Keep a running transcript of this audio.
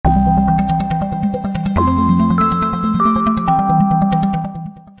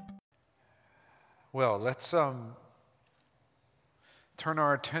Well, let's turn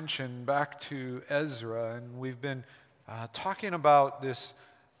our attention back to Ezra, and we've been talking about this,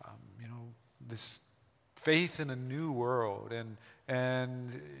 this faith in a new world,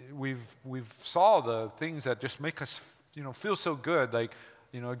 and we've saw the things that just make us, feel so good, like,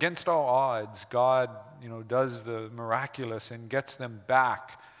 against all odds, God, does the miraculous and gets them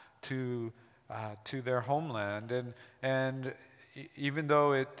back to their homeland, and even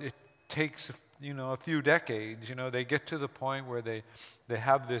though it takes a few decades, they get to the point where they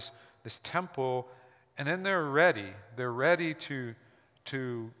have this temple, and then they're ready to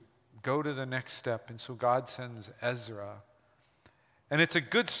go to the next step. And so God sends Ezra, and it's a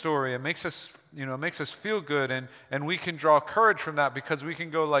good story. It makes us feel good, and we can draw courage from that, because we can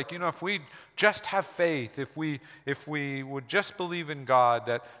go like, if we just have faith, if we would just believe in God,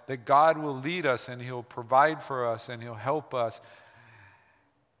 that God will lead us and He'll provide for us and He'll help us.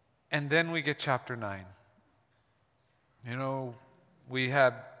 And then we get chapter 9. We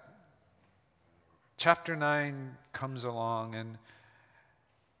have chapter 9 comes along,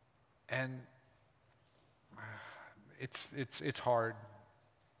 and it's hard.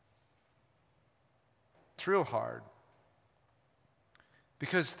 It's real hard,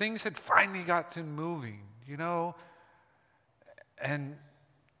 because things had finally gotten moving, and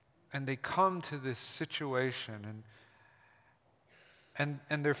they come to this situation,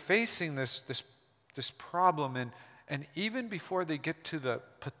 and they're facing this problem, and even before they get to the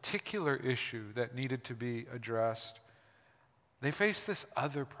particular issue that needed to be addressed, they face this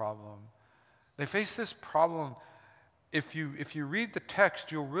other problem. They face this problem. If you read the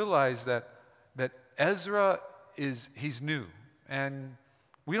text, you'll realize that Ezra he's new, and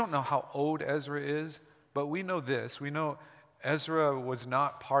we don't know how old Ezra is, but we know this. We know Ezra was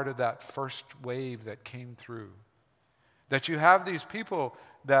not part of that first wave that came through. That you have these people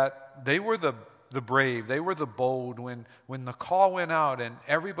that they were the brave, they were the bold. When the call went out and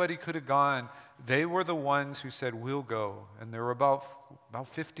everybody could have gone, they were the ones who said, we'll go. And there were about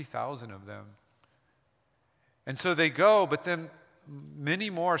 50,000 of them. And so they go, but then many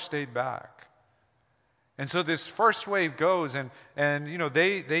more stayed back. And so this first wave goes, and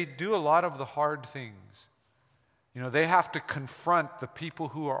they do a lot of the hard things. They have to confront the people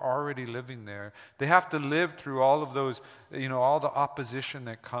who are already living there. They have to live through all of those, all the opposition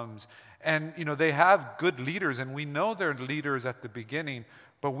that comes. And, they have good leaders, and we know they're leaders at the beginning,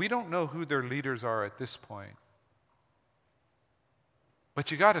 but we don't know who their leaders are at this point. But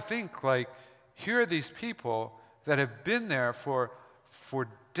you got to think, like, here are these people that have been there for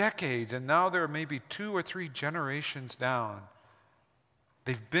decades, and now they're maybe 2 or 3 generations down.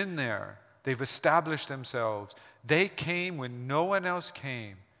 They've been there. They've established themselves. They came when no one else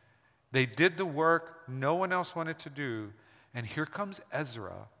came. They did the work no one else wanted to do. And here comes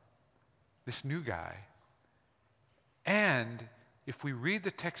Ezra, this new guy. And if we read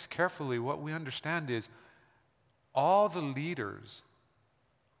the text carefully, what we understand is all the leaders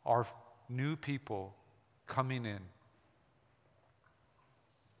are new people coming in.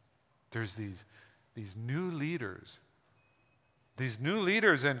 There's these new leaders. These new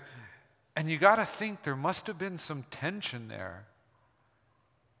leaders, and you got to think there must have been some tension there.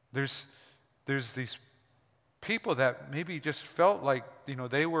 There's these people that maybe just felt like,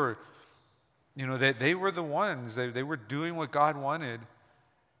 they were, they were the ones. They were doing what God wanted.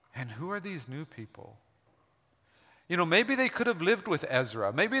 And who are these new people? Maybe they could have lived with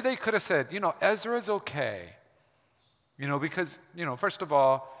Ezra. Maybe they could have said, Ezra's okay. Because, first of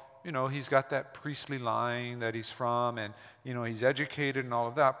all, he's got that priestly line that he's from, and, he's educated and all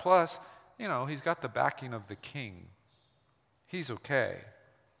of that. Plus, he's got the backing of the king. He's okay.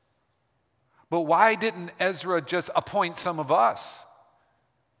 But why didn't Ezra just appoint some of us?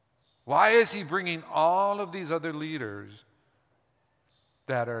 Why is he bringing all of these other leaders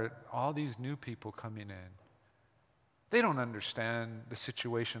that are all these new people coming in? They don't understand the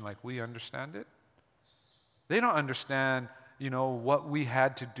situation like we understand it. They don't understand, what we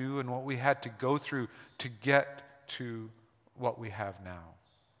had to do and what we had to go through to get to what we have now.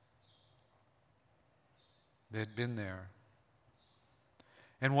 They had been there.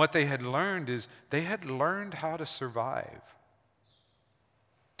 And what they had learned is they had learned how to survive.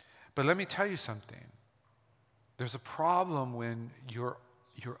 But let me tell you something. There's a problem when your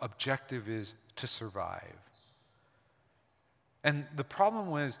objective is to survive. And the problem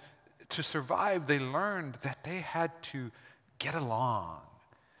was, to survive, they learned that they had to get along.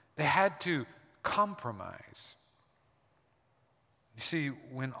 They had to compromise. You see,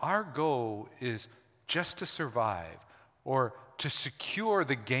 when our goal is just to survive or to secure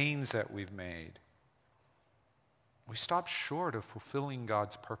the gains that we've made, we stop short of fulfilling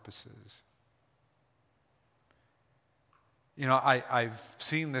God's purposes. I've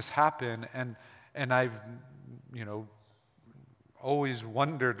seen this happen, and I've, always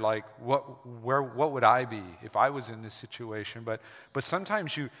wondered, like, what would I be if I was in this situation? But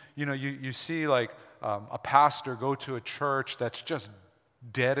sometimes you see, like, a pastor go to a church that's just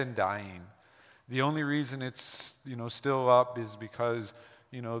dead and dying. The only reason it's still up is because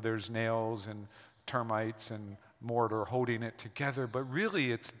there's nails and termites and mortar holding it together, but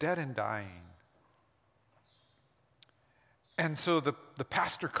really it's dead and dying. And so the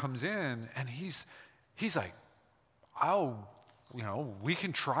pastor comes in and he's like, we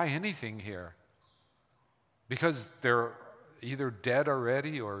can try anything here, because they're either dead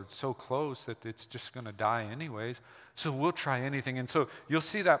already or so close that it's just going to die anyways. So we'll try anything. And so you'll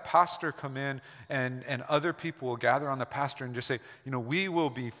see that pastor come in, and other people will gather on the pastor and just say, we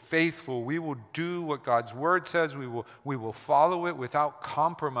will be faithful. We will do what God's word says. We will follow it without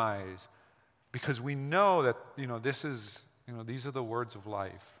compromise, because we know that these are the words of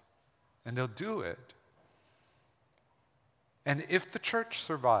life, and they'll do it. And if the church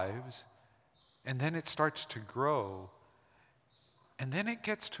survives, and then it starts to grow, and then it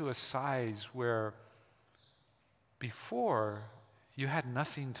gets to a size where before you had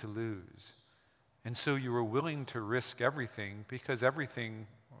nothing to lose, and so you were willing to risk everything because everything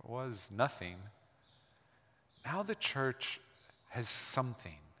was nothing. Now the church has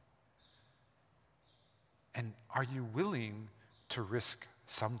something. And are you willing to risk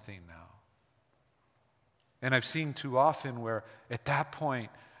something now? And I've seen too often where at that point,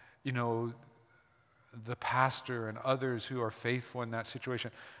 the pastor and others who are faithful in that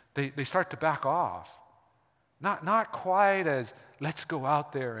situation, they start to back off. Not quite as, let's go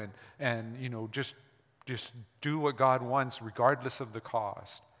out there and just do what God wants regardless of the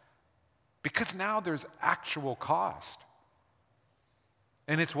cost. Because now there's actual cost.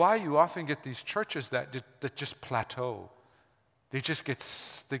 And it's why you often get these churches that just plateau. They get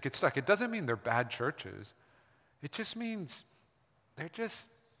stuck. It doesn't mean they're bad churches. It just means they're just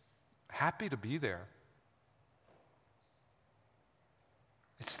happy to be there.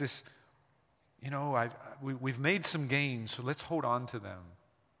 It's this, we've made some gains, so let's hold on to them.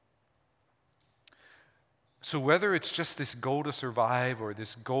 So whether it's just this goal to survive or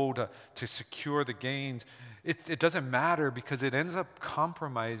this goal to secure the gains, it doesn't matter, because it ends up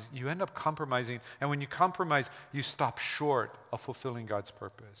compromise. You end up compromising, and when you compromise, you stop short of fulfilling God's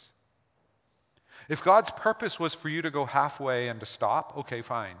purpose. If God's purpose was for you to go halfway and to stop, okay,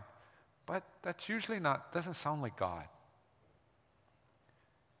 fine. But that's usually doesn't sound like God.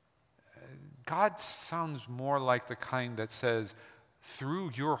 God sounds more like the kind that says,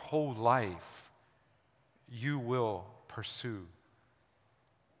 through your whole life, you will pursue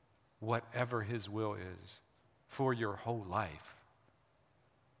whatever His will is for your whole life.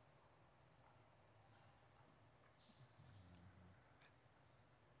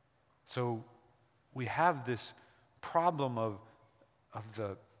 So we have this problem of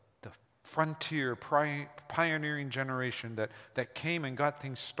the frontier, pioneering generation that came and got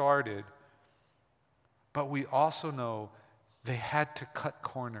things started. But we also know they had to cut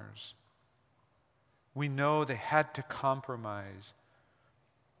corners. We know they had to compromise,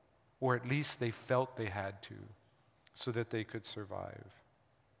 or at least they felt they had to, so that they could survive.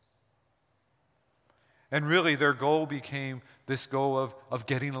 And really, their goal became this goal of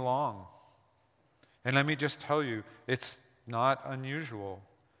getting along. And let me just tell you, it's not unusual.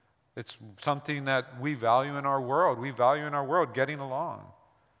 It's something that we value in our world. We value in our world getting along.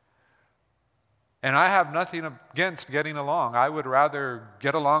 And I have nothing against getting along. I would rather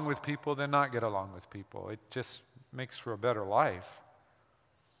get along with people than not get along with people. It just makes for a better life.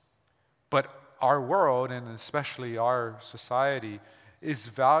 But our world, and especially our society, is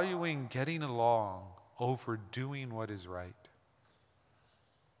valuing getting along over doing what is right.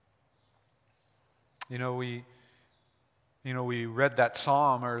 We read that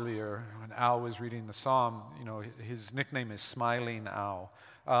psalm earlier when Al was reading the psalm. His nickname is Smiling Al.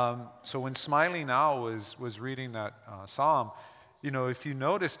 So when Smiling Al was reading that psalm, if you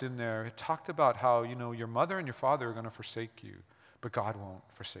noticed in there, it talked about how, your mother and your father are going to forsake you, but God won't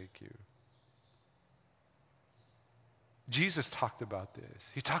forsake you. Jesus talked about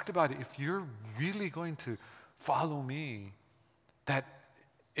this. He talked about, if you're really going to follow me, that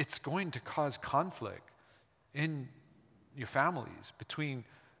it's going to cause conflict in your families, between,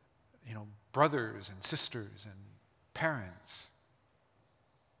 brothers and sisters and parents.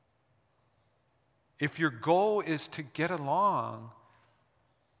 If your goal is to get along,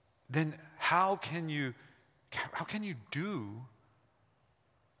 then how can you do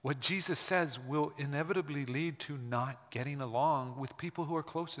what Jesus says will inevitably lead to not getting along with people who are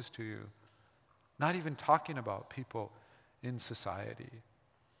closest to you? Not even talking about people in society.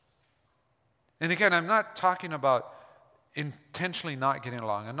 And again, I'm not talking about intentionally not getting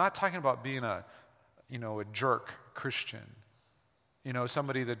along. I'm not talking about being a jerk Christian.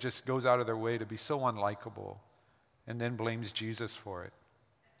 Somebody that just goes out of their way to be so unlikable and then blames Jesus for it,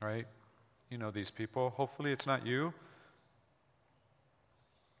 right? You know these people. Hopefully it's not you.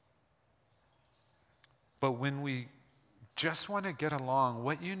 But when we just want to get along,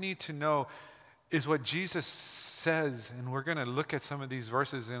 what you need to know is what Jesus says, and we're going to look at some of these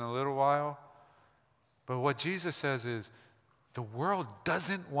verses in a little while. But what Jesus says is, the world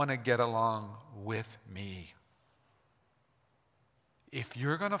doesn't want to get along with me. If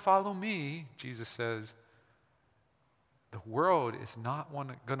you're going to follow me, Jesus says, the world is not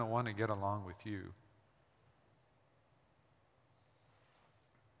going to want to get along with you.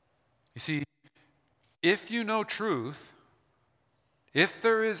 You see, if you know truth, if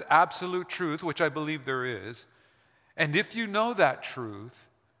there is absolute truth, which I believe there is, and if you know that truth,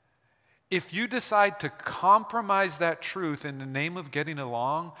 if you decide to compromise that truth in the name of getting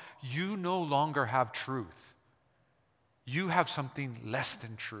along, you no longer have truth. You have something less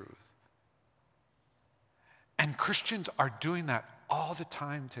than truth. And Christians are doing that all the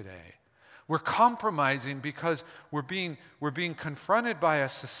time today. We're compromising because we're being confronted by a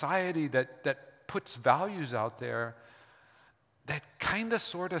society that puts values out there that kind of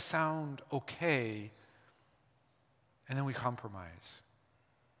sort of sound okay, and then we compromise.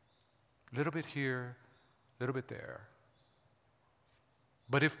 A little bit here, a little bit there.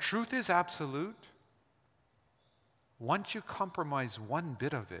 But if truth is absolute, once you compromise one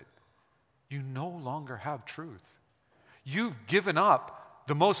bit of it, you no longer have truth. You've given up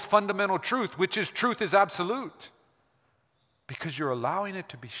the most fundamental truth, which is truth is absolute, because you're allowing it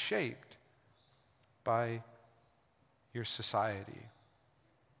to be shaped by your society.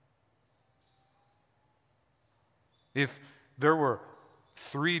 If there were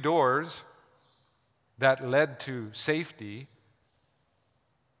 3 doors that led to safety,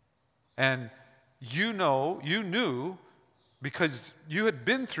 and you knew, because you had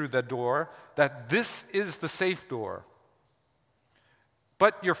been through the door, that this is the safe door.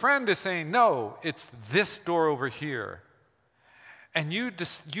 But your friend is saying, no, it's this door over here. And you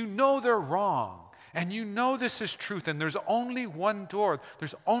know they're wrong. And you know this is truth. And there's only one door.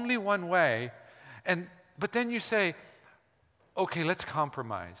 There's only one way. But then you say, okay, let's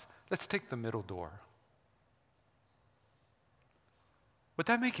compromise. Let's take the middle door. Would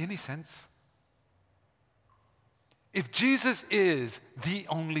that make any sense? If Jesus is the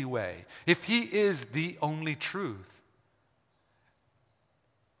only way, if he is the only truth,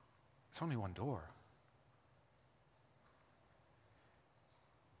 it's only one door.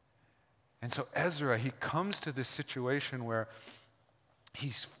 And so Ezra, he comes to this situation where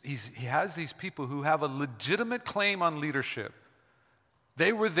he has these people who have a legitimate claim on leadership.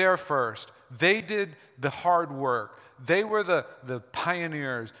 They were there first. They did the hard work. They were the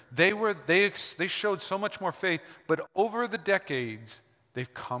pioneers. They showed so much more faith, but over the decades,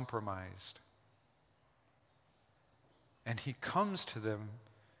 they've compromised. And he comes to them,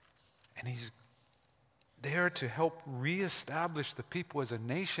 and he's there to help reestablish the people as a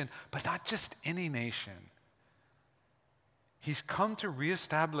nation, but not just any nation. He's come to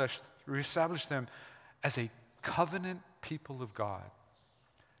reestablish them as a covenant people of God.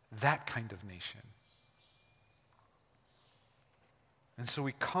 That kind of nation. And so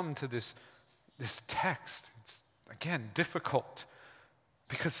we come to this text. It's, again, difficult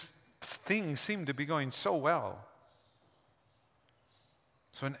because things seem to be going so well.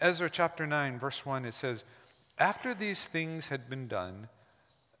 So in Ezra chapter 9, verse 1, it says, "After these things had been done,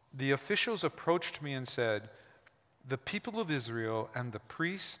 the officials approached me and said, 'The people of Israel and the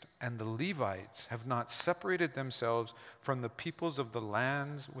priests and the Levites have not separated themselves from the peoples of the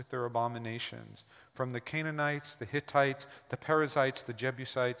lands with their abominations, from the Canaanites, the Hittites, the Perizzites, the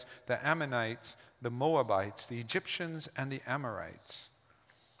Jebusites, the Ammonites, the Moabites, the Egyptians, and the Amorites.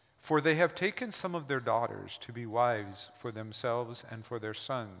 For they have taken some of their daughters to be wives for themselves and for their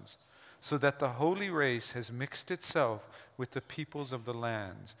sons, so that the holy race has mixed itself with the peoples of the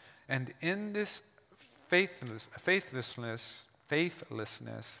lands. And in this faithlessness,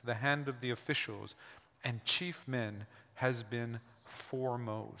 the hand of the officials and chief men has been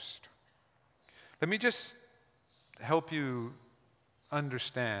foremost.'" Let me just help you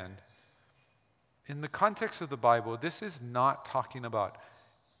understand. In the context of the Bible, this is not talking about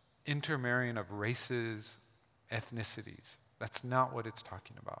intermarrying of races, ethnicities. That's not what it's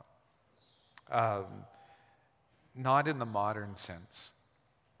talking about. Not in the modern sense.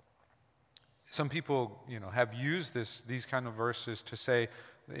 Some people, have used these kind of verses to say,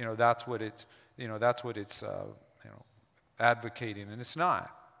 that's what it's advocating, and it's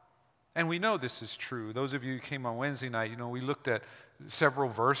not. And we know this is true. Those of you who came on Wednesday night, we looked at several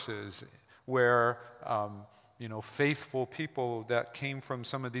verses where, faithful people that came from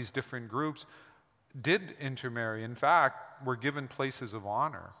some of these different groups did intermarry. In fact, were given places of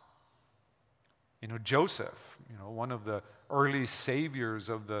honor. Joseph, one of the early saviors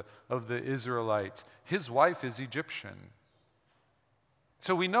of the Israelites, his wife is Egyptian.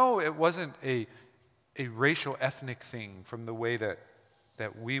 So we know it wasn't a racial ethnic thing from the way that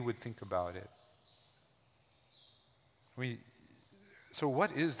we would think about it. So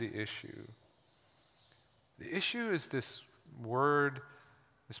what is the issue? The issue is this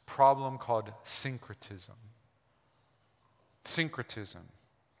problem called syncretism. Syncretism.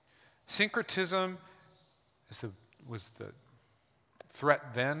 Syncretism was the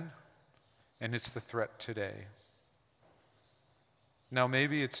threat then, and it's the threat today. Now,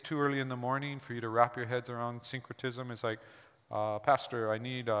 maybe it's too early in the morning for you to wrap your heads around syncretism. It's like, Pastor, I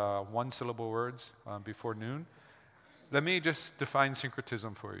need one-syllable words before noon. Let me just define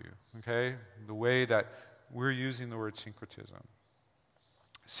syncretism for you, okay? The way that we're using the word syncretism.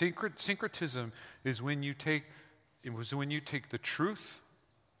 Syncretism is when you take the truth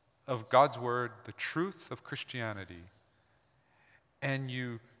of God's word, the truth of Christianity, and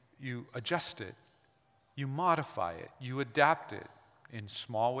you adjust it, you modify it, you adapt it in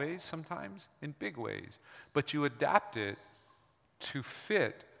small ways sometimes, in big ways, but you adapt it to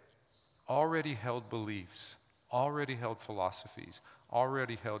fit already held beliefs, already held philosophies,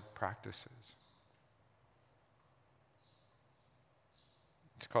 already held practices.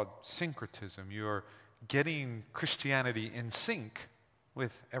 It's called syncretism. You're getting Christianity in sync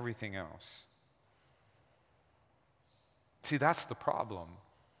with everything else. See, that's the problem.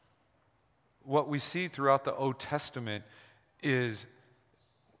 What we see throughout the Old Testament is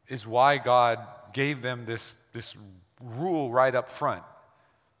why God gave them this rule right up front,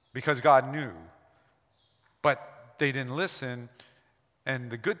 because God knew. But they didn't listen, and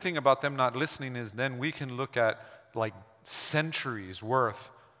the good thing about them not listening is then we can look at like centuries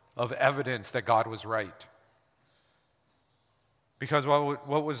worth of evidence that God was right. Because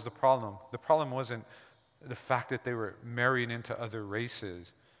what was the problem? The problem wasn't the fact that they were marrying into other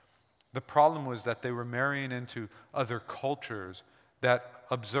races. The problem was that they were marrying into other cultures that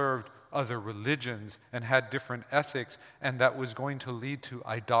observed other religions and had different ethics, and that was going to lead to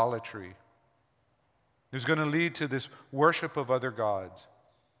idolatry. It was going to lead to this worship of other gods.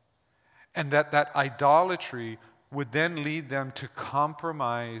 And that idolatry would then lead them to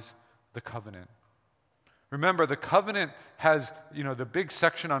compromise the covenant. Remember, the covenant has, the big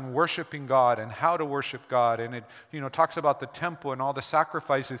section on worshiping God and how to worship God, and it, talks about the temple and all the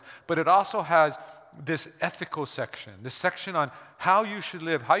sacrifices, but it also has this ethical section, this section on how you should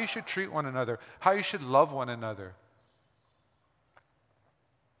live, how you should treat one another, how you should love one another.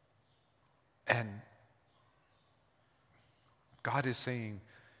 And God is saying,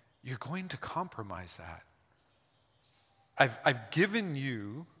 you're going to compromise that. I've given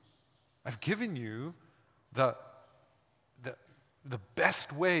you the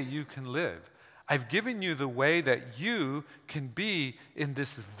best way you can live. I've given you the way that you can be in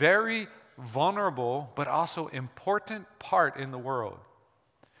this very vulnerable but also important part in the world.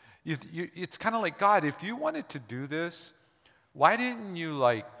 It's kind of like, God, if you wanted to do this, why didn't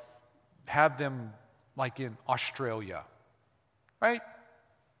you have them in Australia, right?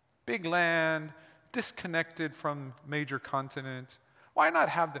 Big land, disconnected from major continents. Why not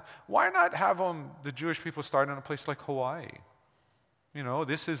have them, the Jewish people start in a place like Hawaii?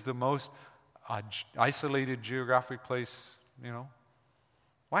 This is the most isolated geographic place,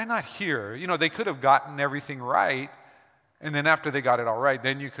 Why not here? They could have gotten everything right, and then after they got it all right,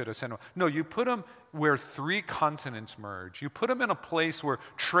 then you could have sent them. No, you put them where 3 continents merge. You put them in a place where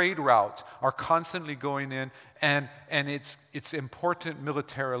trade routes are constantly going in, and it's important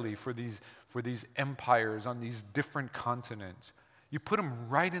militarily for these empires on these different continents. You put them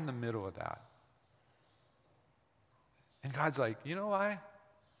right in the middle of that. And God's like, you know why?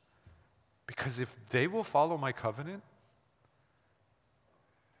 Because if they will follow my covenant,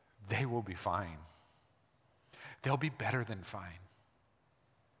 they will be fine. They'll be better than fine.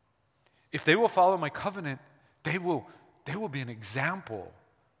 If they will follow my covenant, they will be an example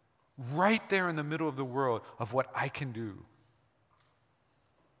right there in the middle of the world of what I can do.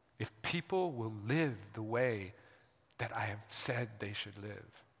 If people will live the way that I have said they should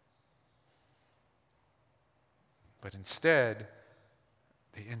live. But instead,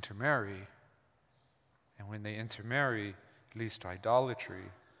 they intermarry, and when they intermarry, it leads to idolatry,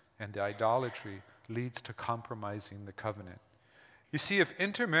 and the idolatry leads to compromising the covenant. You see, if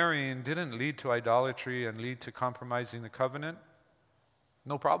intermarrying didn't lead to idolatry and lead to compromising the covenant,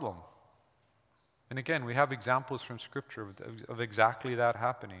 no problem. And again, we have examples from Scripture of exactly that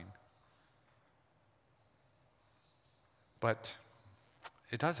happening. But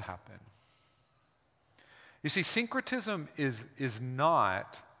it does happen. You see, syncretism is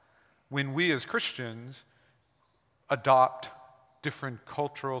not when we as Christians adopt different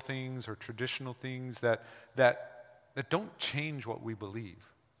cultural things or traditional things that don't change what we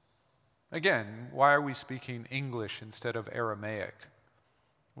believe. Again, why are we speaking English instead of Aramaic?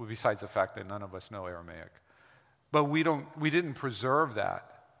 Well, besides the fact that none of us know Aramaic. But we didn't preserve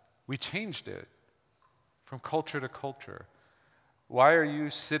that. We changed it from culture to culture. Why are you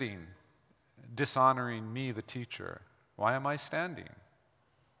sitting, dishonoring me, the teacher? Why am I standing?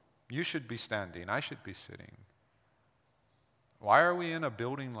 You should be standing. I should be sitting. Why are we in a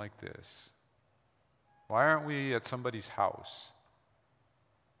building like this? Why aren't we at somebody's house?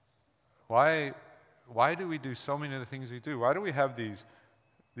 Why do we do so many of the things we do? Why do we have these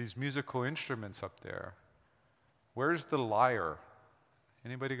musical instruments up there? Where's the lyre?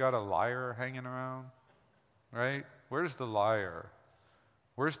 Anybody got a lyre hanging around? Right? Where's the lyre?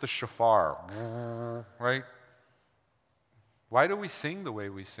 Where's the shofar? Right? Why do we sing the way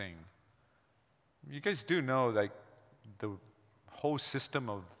we sing? You guys do know, like, the whole system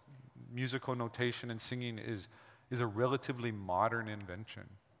of musical notation and singing is a relatively modern invention.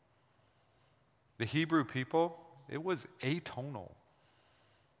 The Hebrew people, it was atonal.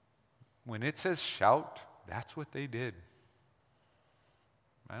 When it says shout, that's what they did.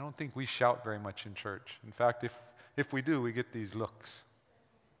 I don't think we shout very much in church. In fact, if we do, we get these looks.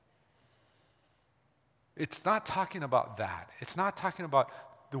 It's not talking about that. It's not talking about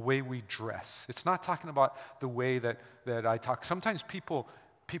the way we dress. It's not talking about the way that I talk. Sometimes people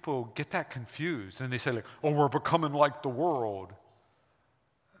get that confused and they say, like, oh, we're becoming like the world.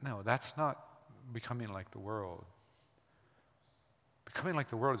 No, that's not becoming like the world. Becoming like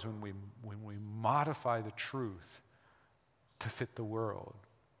the world is when we modify the truth to fit the world,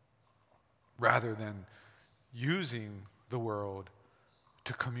 rather than using the world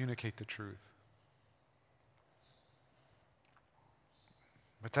to communicate the truth.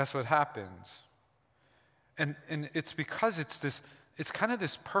 But that's what happens. And it's because it's kind of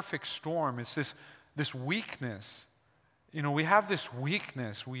this perfect storm. It's this weakness. You know, we have this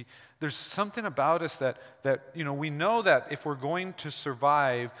weakness. There's something about us that we know that if we're going to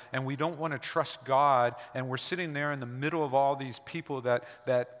survive and we don't want to trust God and we're sitting there in the middle of all these people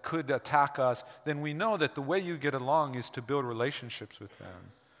that could attack us, then we know that the way you get along is to build relationships with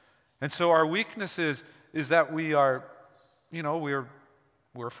them. And so our weakness is that we're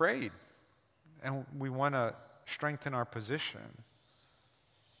afraid and we want to strengthen our position.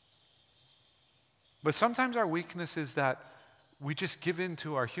 But sometimes our weakness is that we just give in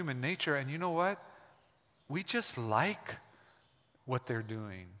to our human nature, and you know what? We just like what they're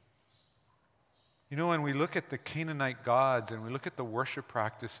doing. You know, when we look at the Canaanite gods and we look at the worship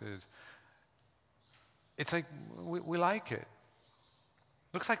practices, it's like we like it.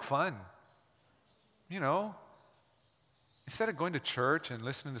 Looks like fun. You know, instead of going to church and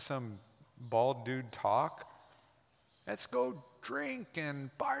listening to some bald dude talk, let's go drink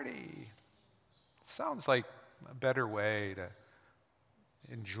and party. Sounds like a better way to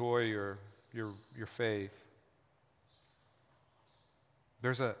enjoy your faith.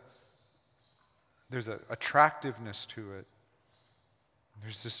 There's a attractiveness to it.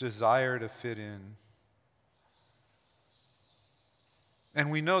 There's this desire to fit in.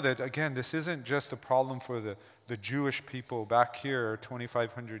 And we know that, again, this isn't just a problem for the Jewish people back here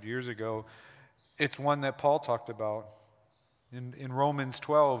 2,500 years ago. It's one that Paul talked about. In Romans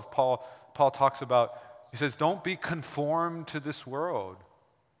 12, Paul talks about, he says, don't be conformed to this world.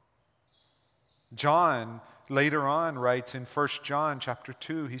 John later on writes in 1 John chapter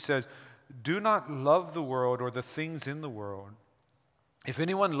 2, he says, do not love the world or the things in the world. If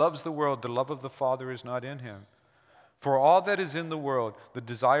anyone loves the world, the love of the Father is not in him. For all that is in the world, the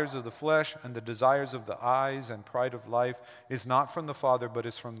desires of the flesh and the desires of the eyes and pride of life, is not from the Father, but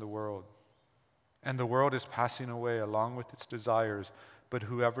is from the world. And the world is passing away along with its desires, but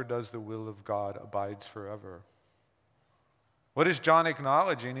whoever does the will of God abides forever. What is John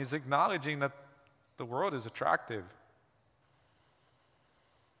acknowledging? He's acknowledging that the world is attractive.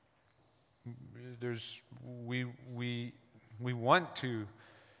 We want to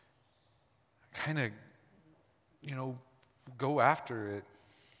kind of, go after it.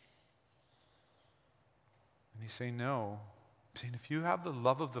 And he's saying, no. He's saying, if you have the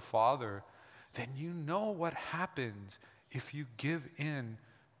love of the Father, then you know what happens if you give in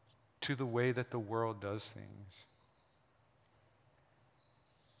to the way that the world does things.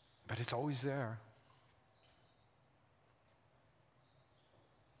 but it's always there.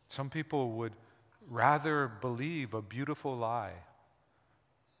 Some people would rather believe a beautiful lie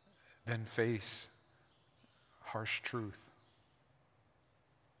than face harsh truth.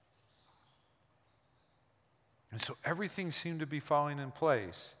 And so everything seemed to be falling in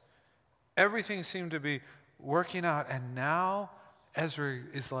place. Everything seemed to be working out. And now Ezra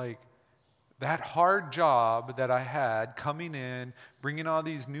is like, that hard job that I had coming in, bringing all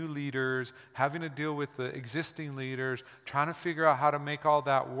these new leaders, having to deal with the existing leaders, trying to figure out how to make all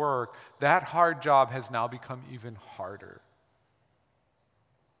that work, that hard job has now become even harder.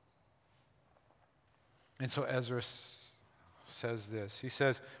 And so Ezra says this. He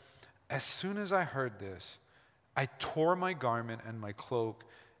says, as soon as I heard this, I tore my garment and my cloak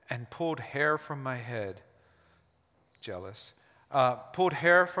and pulled hair from my head. Jealous. Pulled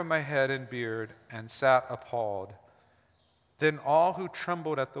hair from my head and beard and sat appalled. Then all who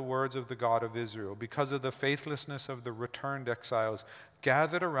trembled at the words of the God of Israel, because of the faithlessness of the returned exiles,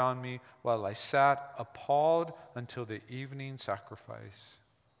 gathered around me while I sat appalled until the evening sacrifice.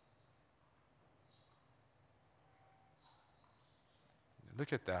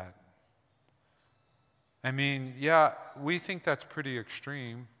 Look at that. I mean, yeah, we think that's pretty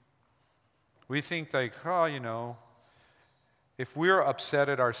extreme. We think like, if we're upset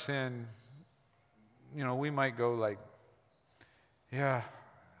at our sin, we might go like, yeah,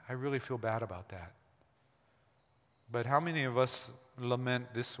 I really feel bad about that. But how many of us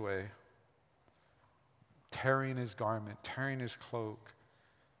lament this way? Tearing his garment, tearing his cloak.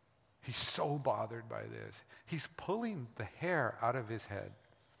 He's so bothered by this. He's pulling the hair out of his head.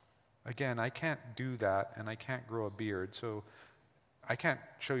 Again, I can't do that, and I can't grow a beard, so I can't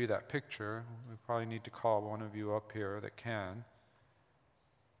show you that picture. We probably need to call one of you up here that can.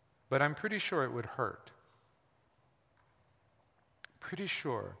 But I'm pretty sure it would hurt. Pretty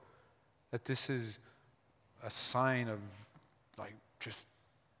sure that this is a sign of just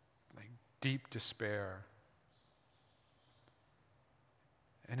deep despair.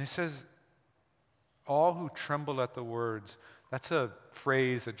 And it says, all who tremble at the words. That's a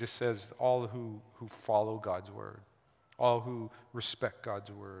phrase that just says all who follow God's word. All who respect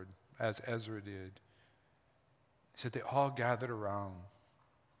God's word, as Ezra did. He said they all gathered around.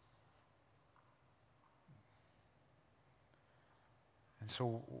 And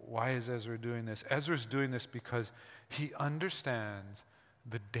so why is Ezra doing this? Ezra's doing this because he understands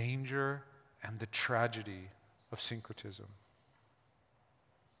the danger and the tragedy of syncretism.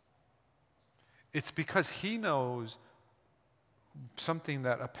 It's because he knows something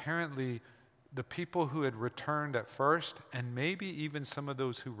that apparently the people who had returned at first, and maybe even some of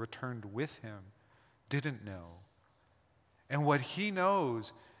those who returned with him, didn't know. And what he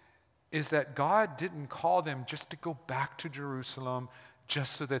knows is that God didn't call them just to go back to Jerusalem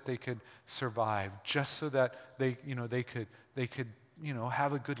just so that they could survive, just so that they could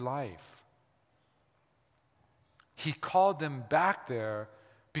have a good life. He called them back there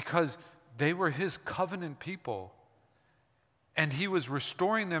because they were his covenant people. And he was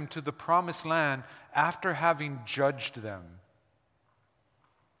restoring them to the promised land after having judged them.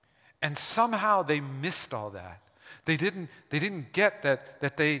 And somehow they missed all that. They didn't get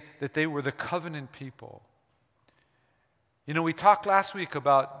that they were the covenant people. We talked last week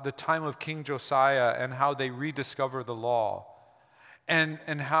about the time of King Josiah and how they rediscover the law. And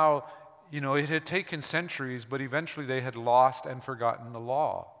how, it had taken centuries, but eventually they had lost and forgotten the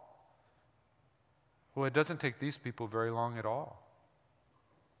law. Well, it doesn't take these people very long at all.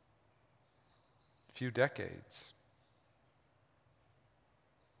 A few decades.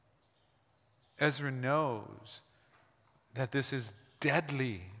 Ezra knows that this is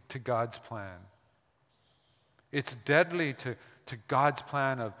deadly to God's plan. It's deadly to God's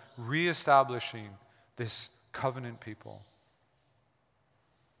plan of reestablishing this covenant people.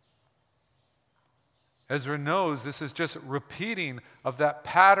 Ezra knows this is just repeating of that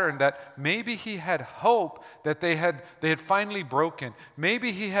pattern that maybe he had hope that they had finally broken.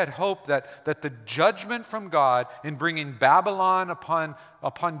 Maybe he had hope that the judgment from God in bringing Babylon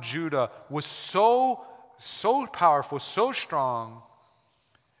upon Judah was so powerful, so strong,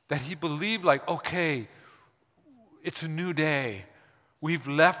 that he believed okay, it's a new day. We've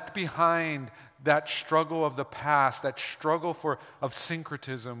left behind that struggle of the past, that struggle of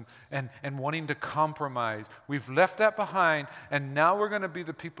syncretism and wanting to compromise. We've left that behind, and now we're going to be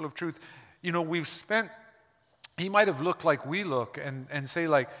the people of truth. He might have looked like we look and say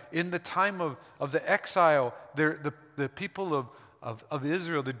in the time of the exile, the people of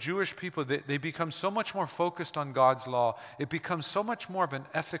Israel, the Jewish people, they become so much more focused on God's law. It becomes so much more of an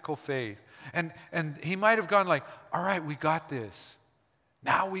ethical faith. And he might have gone all right, we got this.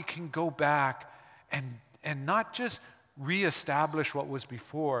 Now we can go back and not just reestablish what was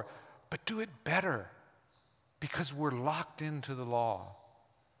before, but do it better because we're locked into the law.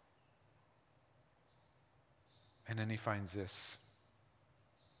 And then he finds this.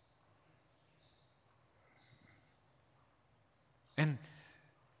 And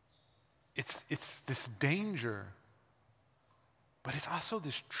it's this danger, but it's also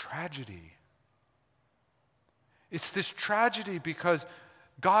this tragedy. It's this tragedy because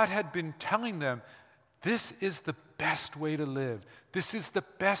God had been telling them, this is the best way to live. This is the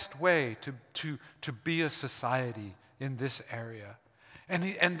best way to be a society in this area. And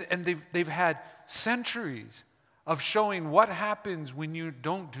they've had centuries of showing what happens when you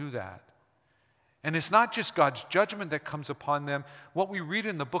don't do that. And it's not just God's judgment that comes upon them. What we read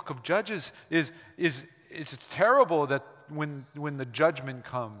in the book of Judges is it's terrible that when the judgment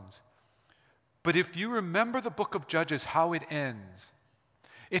comes. But if you remember the book of Judges, how it ends,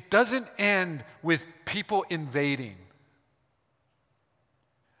 it doesn't end with people invading.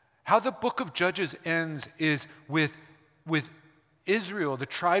 How the book of Judges ends is with Israel, the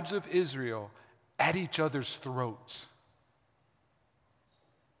tribes of Israel, at each other's throats.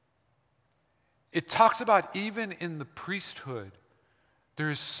 It talks about even in the priesthood, there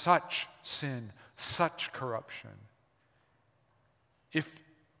is such sin, such corruption.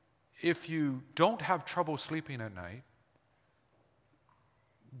 If you don't have trouble sleeping at night,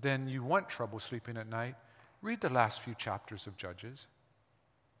 then you want trouble sleeping at night, read the last few chapters of Judges.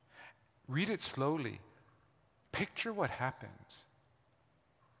 Read it slowly. Picture what happens.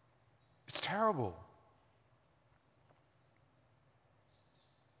 It's terrible.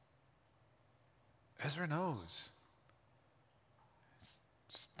 Ezra knows.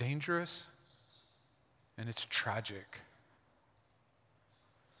 It's dangerous and it's tragic.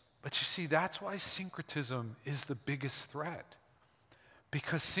 But you see, that's why syncretism is the biggest threat.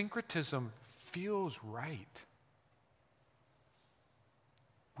 Because syncretism feels right.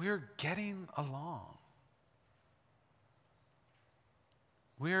 We're getting along.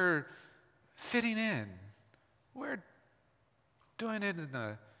 We're fitting in. We're doing it in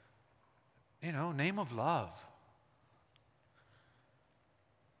the name of love.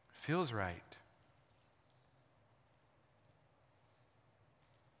 Feels right.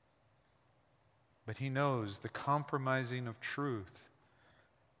 But he knows the compromising of truth,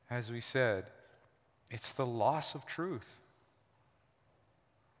 as we said, it's the loss of truth.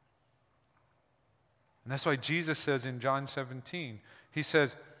 And that's why Jesus says in John 17, he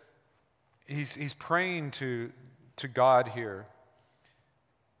says, he's praying to God here.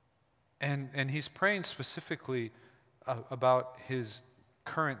 And he's praying specifically about his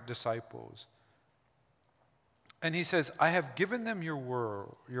current disciples. And he says, I have given them your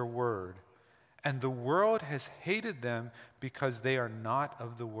word, and the world has hated them because they are not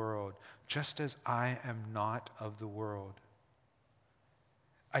of the world, just as I am not of the world.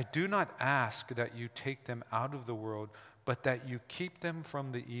 I do not ask that you take them out of the world, but that you keep them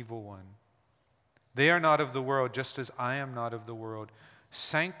from the evil one. They are not of the world, just as I am not of the world.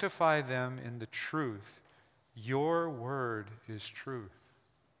 Sanctify them in the truth. Your word is truth.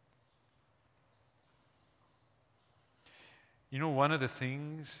 You know, one of the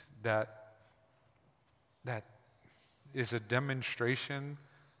things that is a demonstration,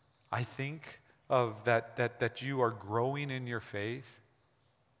 I think, of that you are growing in your faith.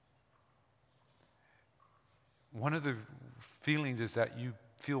 One of the feelings is that you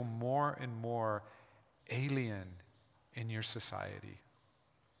feel more and more alien in your society.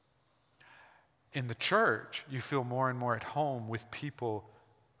 In the church, you feel more and more at home with people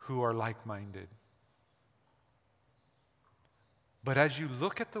who are like-minded. But as you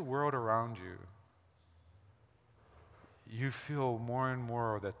look at the world around you, you feel more and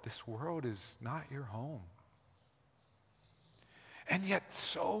more that this world is not your home. And yet,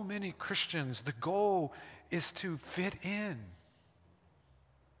 so many Christians, the goal is to fit in,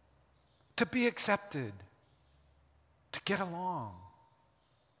 to be accepted, to get along.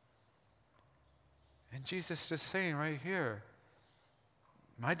 And Jesus is just saying right here,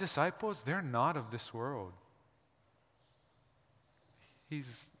 my disciples, they're not of this world.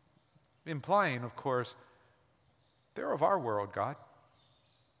 He's implying, of course, they're of our world, God.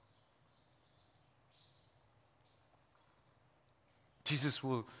 Jesus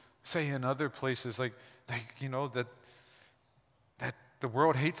will say in other places, that the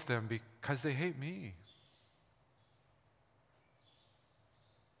world hates them because they hate me.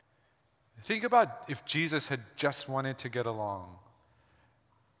 Think about if Jesus had just wanted to get along.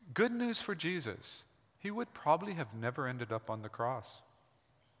 Good news for Jesus. He would probably have never ended up on the cross.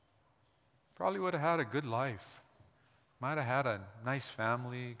 Probably would have had a good life. might have had a nice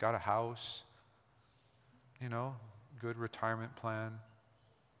family, got a house, good retirement plan.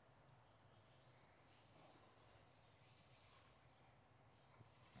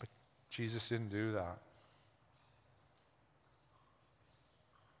 But Jesus didn't do that.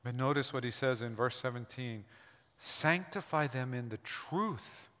 But notice what he says in verse 17. Sanctify them in the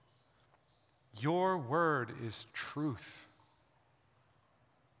truth. Your word is truth.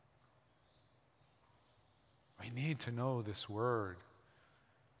 We need to know this word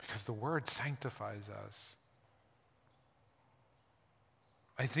because the word sanctifies us.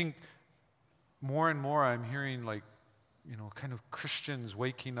 I think more and more I'm hearing kind of Christians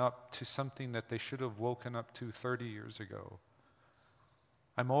waking up to something that they should have woken up to 30 years ago.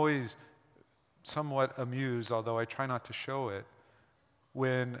 I'm always somewhat amused, although I try not to show it,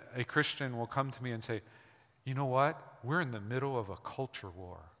 when a Christian will come to me and say, you know what? We're in the middle of a culture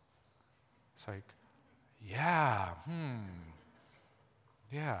war. It's like, yeah,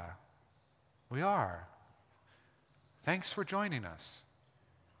 we are. Thanks for joining us.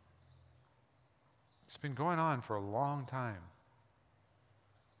 It's been going on for a long time.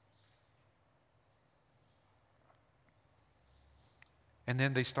 And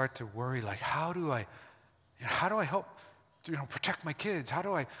then they start to worry, like, how do I help, protect my kids? How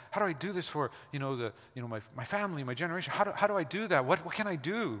do I do this for, my family, my generation? How do I do that? What can I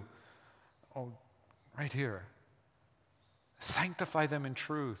do? Oh, right here. Sanctify them in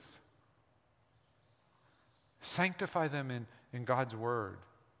truth. Sanctify them in God's word.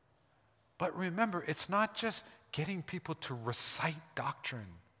 But remember, it's not just getting people to recite doctrine.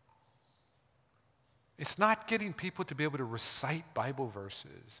 It's not getting people to be able to recite Bible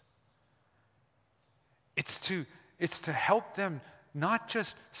verses. It's to help them not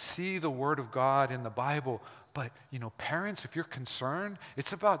just see the Word of God in the Bible, but, parents, if you're concerned,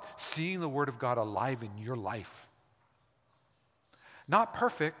 it's about seeing the Word of God alive in your life. Not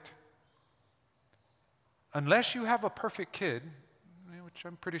perfect. Unless you have a perfect kid, which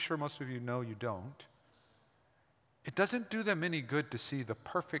I'm pretty sure most of you know you don't, it doesn't do them any good to see the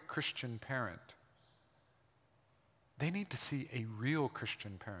perfect Christian parent. They need to see a real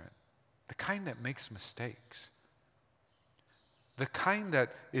Christian parent, the kind that makes mistakes, the kind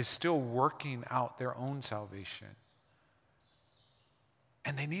that is still working out their own salvation.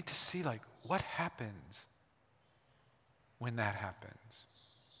 And they need to see, what happens when that happens.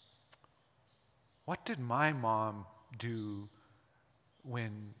 What did my mom do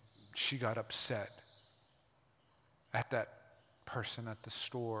when she got upset at that person at the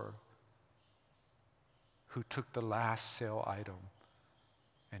store who took the last sale item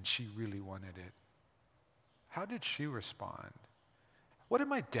and she really wanted it? How did she respond? What did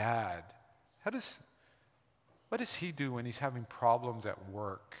my dad, what does he do when he's having problems at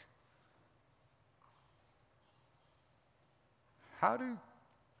work? How do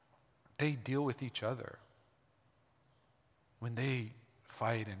they deal with each other when they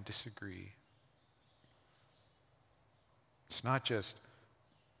fight and disagree? It's not just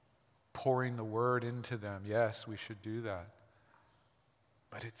pouring the word into them. Yes, we should do that.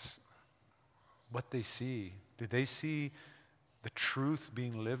 But it's what they see. Do they see the truth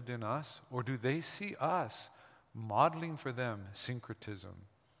being lived in us? Or do they see us modeling for them syncretism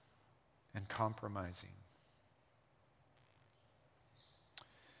and compromising?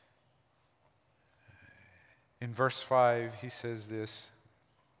 In verse 5, he says this,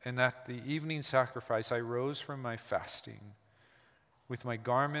 "And at the evening sacrifice I rose from my fasting, with my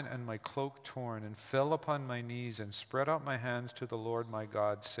garment and my cloak torn, and fell upon my knees and spread out my hands to the Lord my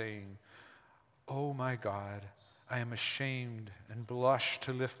God, saying, O my God, I am ashamed and blush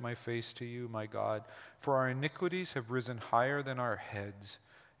to lift my face to you, my God, for our iniquities have risen higher than our heads,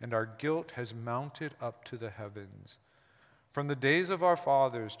 and our guilt has mounted up to the heavens. From the days of our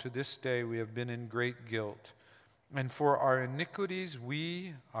fathers to this day we have been in great guilt. And for our iniquities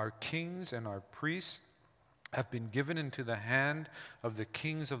we, our kings and our priests, have been given into the hand of the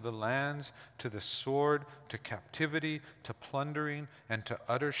kings of the lands, to the sword, to captivity, to plundering, and to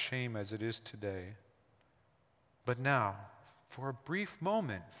utter shame as it is today. But now, for a brief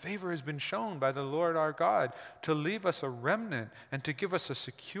moment, favor has been shown by the Lord our God to leave us a remnant and to give us a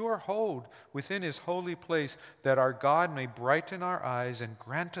secure hold within his holy place, that our God may brighten our eyes and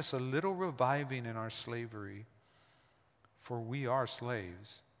grant us a little reviving in our slavery. For we are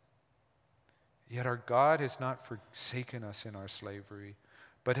slaves. Yet our God has not forsaken us in our slavery,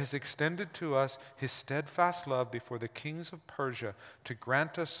 but has extended to us his steadfast love before the kings of Persia, to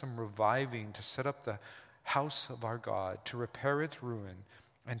grant us some reviving, to set up the house of our God, to repair its ruin,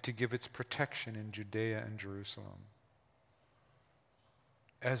 and to give its protection in Judea and Jerusalem."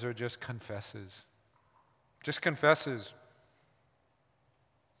 Ezra just confesses, just confesses.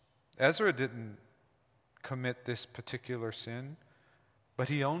 Ezra didn't commit this particular sin, but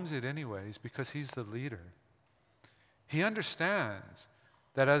he owns it anyways because he's the leader. He understands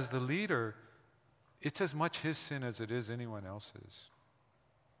that as the leader, it's as much his sin as it is anyone else's.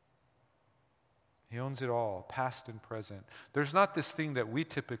 He owns it all, past and present. There's not this thing that we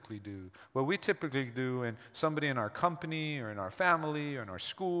typically do. What we typically do, and somebody in our company or in our family or in our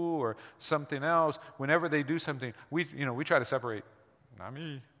school or something else, whenever they do something, we try to separate. Not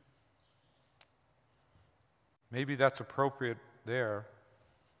me. Maybe that's appropriate there,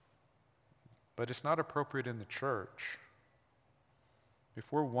 but it's not appropriate in the church.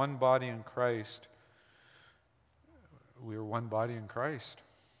 If we're one body in Christ, we are one body in Christ.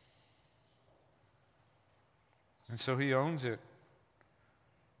 And so he owns it.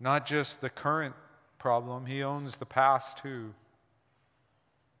 Not just the current problem, he owns the past too.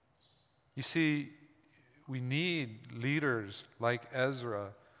 You see, we need leaders like Ezra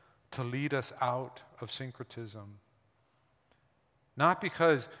to lead us out of syncretism. Not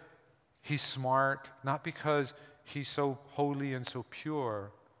because he's smart, not because he's so holy and so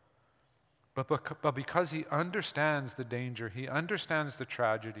pure, but because he understands the danger, he understands the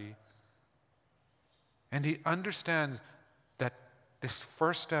tragedy, and he understands that this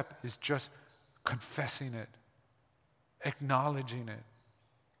first step is just confessing it, acknowledging it.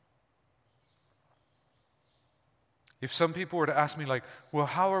 If some people were to ask me like, well,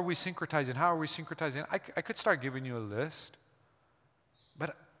 how are we syncretizing? How are we syncretizing? I could start giving you a list.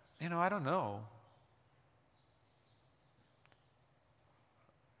 But, I don't know.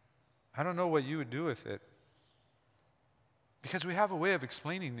 I don't know what you would do with it. Because we have a way of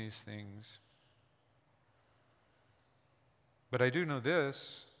explaining these things. But I do know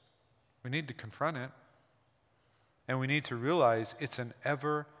this. We need to confront it. And we need to realize it's an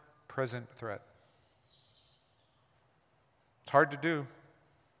ever-present threat. It's hard to do.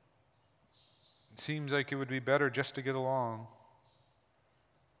 It seems like it would be better just to get along.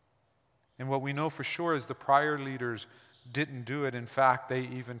 And what we know for sure is the prior leaders didn't do it. In fact, they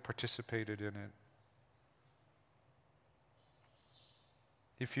even participated in it.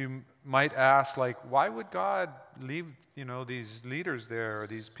 If you might ask, why would God leave, these leaders there or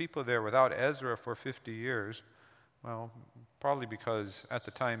these people there without Ezra for 50 years? Well, probably because at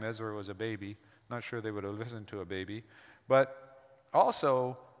the time Ezra was a baby. Not sure they would have listened to a baby. But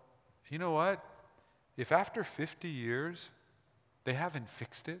also, you know what? If after 50 years they haven't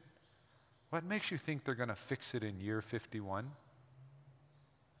fixed it, what makes you think they're going to fix it in year 51?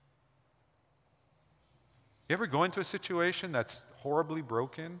 You ever go into a situation that's horribly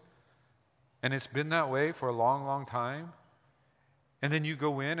broken and it's been that way for a long, long time? And then you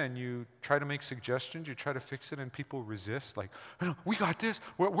go in and you try to make suggestions, you try to fix it, and people resist, like, "No, we got this,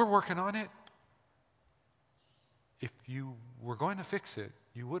 we're working on it." If you were going to fix it,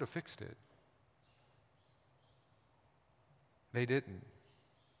 you would have fixed it. They didn't.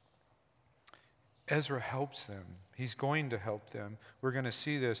 Ezra helps them. He's going to help them. We're going to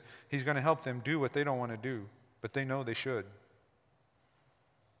see this. He's going to help them do what they don't want to do, but they know they should.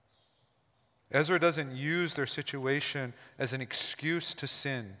 Ezra doesn't use their situation as an excuse to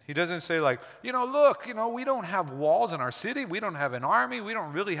sin. He doesn't say look, we don't have walls in our city. We don't have an army. We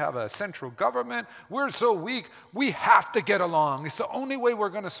don't really have a central government. We're so weak. We have to get along. It's the only way we're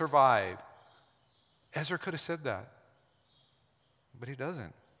going to survive. Ezra could have said that, but he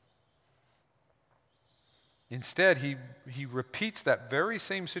doesn't. Instead, he repeats that very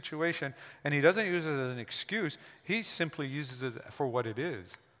same situation, and he doesn't use it as an excuse. He simply uses it for what it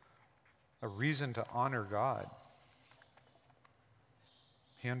is. A reason to honor God.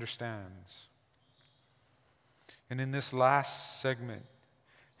 He understands. And in this last segment,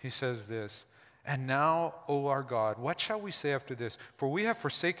 he says this, "And now, O our God, what shall we say after this? For we have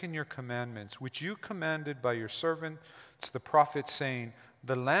forsaken your commandments, which you commanded by your servants the prophets, saying,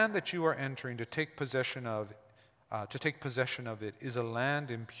 the land that you are entering to take possession of it is a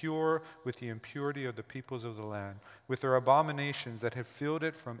land impure with the impurity of the peoples of the land, with their abominations that have filled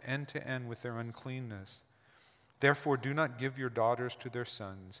it from end to end with their uncleanness. Therefore do not give your daughters to their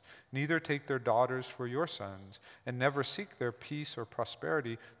sons, neither take their daughters for your sons, and never seek their peace or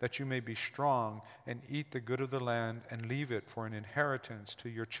prosperity, that you may be strong and eat the good of the land and leave it for an inheritance to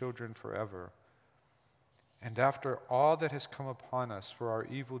your children forever. And after all that has come upon us for our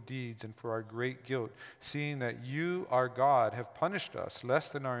evil deeds and for our great guilt, seeing that you, our God, have punished us less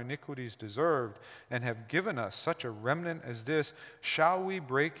than our iniquities deserved, and have given us such a remnant as this, shall we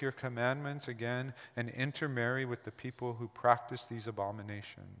break your commandments again and intermarry with the people who practice these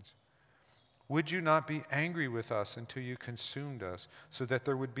abominations? would you not be angry with us until you consumed us, so that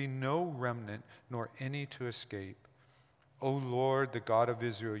there would be no remnant nor any to escape? O Lord, the God of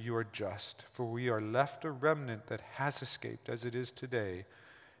Israel, you are just, for we are left a remnant that has escaped as it is today.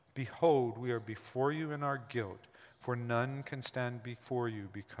 Behold, we are before you in our guilt, for none can stand before you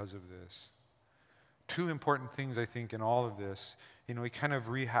because of this. Two important things, I think, in all of this. He kind of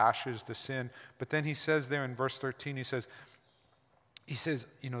rehashes the sin, but then he says there in verse 13, he says,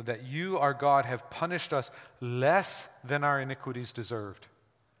 that you, our God, have punished us less than our iniquities deserved.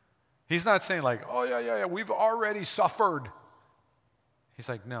 He's not saying like, oh, yeah, we've already suffered. He's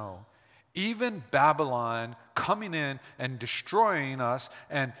like, no. Even Babylon coming in and destroying us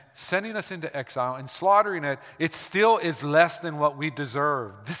and sending us into exile and slaughtering it still is less than what we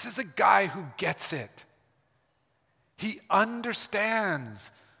deserve. This is a guy who gets it. He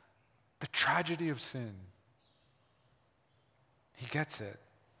understands the tragedy of sin. He gets it.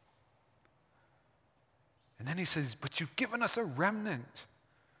 And then he says, but you've given us a remnant,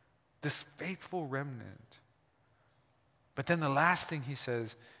 this faithful remnant. But then the last thing he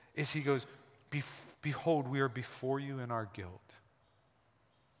says is he goes, behold, we are before you in our guilt.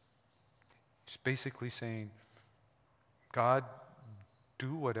 He's basically saying, God,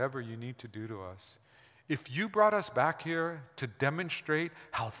 do whatever you need to do to us. If you brought us back here to demonstrate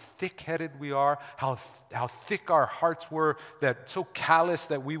how thick-headed we are, how thick our hearts were, that so callous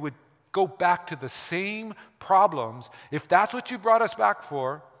that we would go back to the same problems, if that's what you brought us back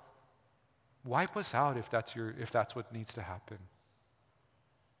for, wipe us out if that's what needs to happen.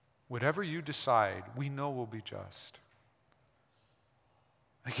 Whatever you decide, we know will be just.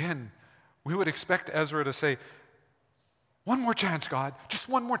 Again, we would expect Ezra to say, one more chance, God, just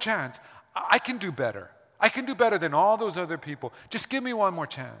one more chance. I can do better. I can do better than all those other people. Just give me one more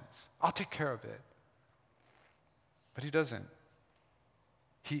chance. I'll take care of it. But he doesn't.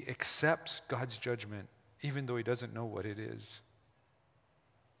 He accepts God's judgment even though he doesn't know what it is.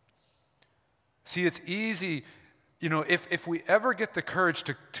 See, it's easy, if we ever get the courage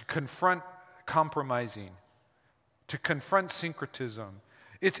to confront compromising, to confront syncretism,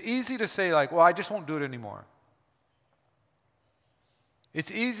 it's easy to say like, well, I just won't do it anymore. It's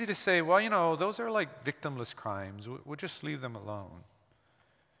easy to say, well, those are like victimless crimes. We'll just leave them alone.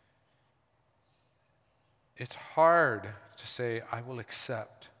 It's hard to say, I will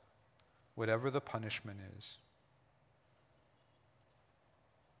accept whatever the punishment is.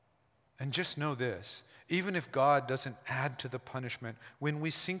 And just know this, even if God doesn't add to the punishment, when we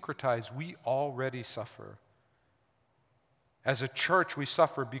syncretize, we already suffer. As a church, we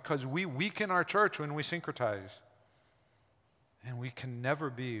suffer because we weaken our church when we syncretize. And we can never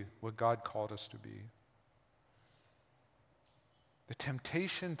be what God called us to be. The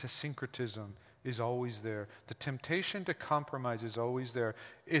temptation to syncretism is always there. The temptation to compromise is always there.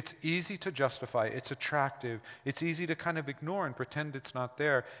 It's easy to justify. It's attractive. It's easy to kind of ignore and pretend it's not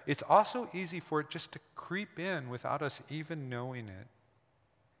there. It's also easy for it just to creep in without us even knowing it.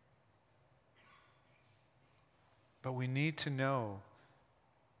 But we need to know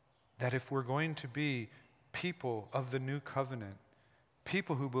that if we're going to be people of the new covenant,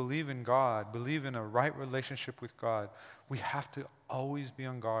 people who believe in God, believe in a right relationship with God, we have to always be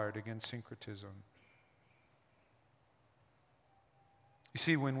on guard against syncretism. You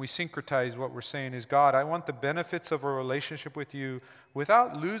see, when we syncretize, what we're saying is, God, I want the benefits of a relationship with you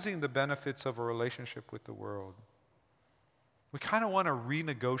without losing the benefits of a relationship with the world. We kind of want to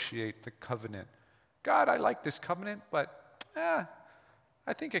renegotiate the covenant. God, I like this covenant, but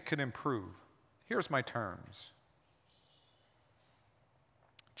I think it could improve. Here's my terms.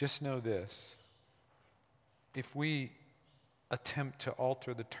 Just know this. If we attempt to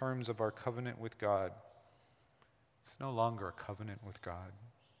alter the terms of our covenant with God, it's no longer a covenant with God.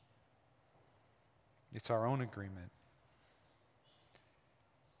 It's our own agreement.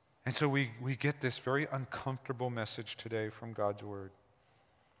 And so we get this very uncomfortable message today from God's Word.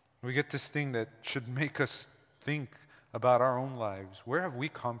 We get this thing that should make us think about our own lives. Where have we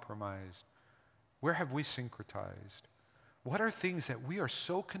compromised? Where have we syncretized? What are things that we are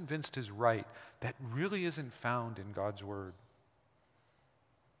so convinced is right that really isn't found in God's Word?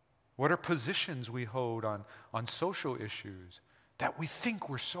 What are positions we hold on social issues that we think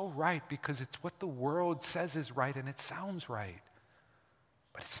we're so right because it's what the world says is right and it sounds right,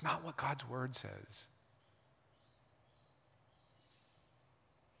 but it's not what God's Word says?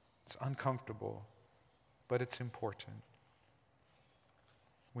 It's uncomfortable, but it's important.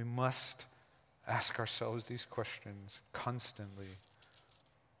 We must ask ourselves these questions constantly.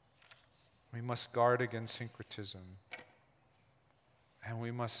 We must guard against syncretism. And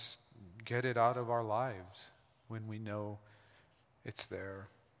we must get it out of our lives when we know it's there.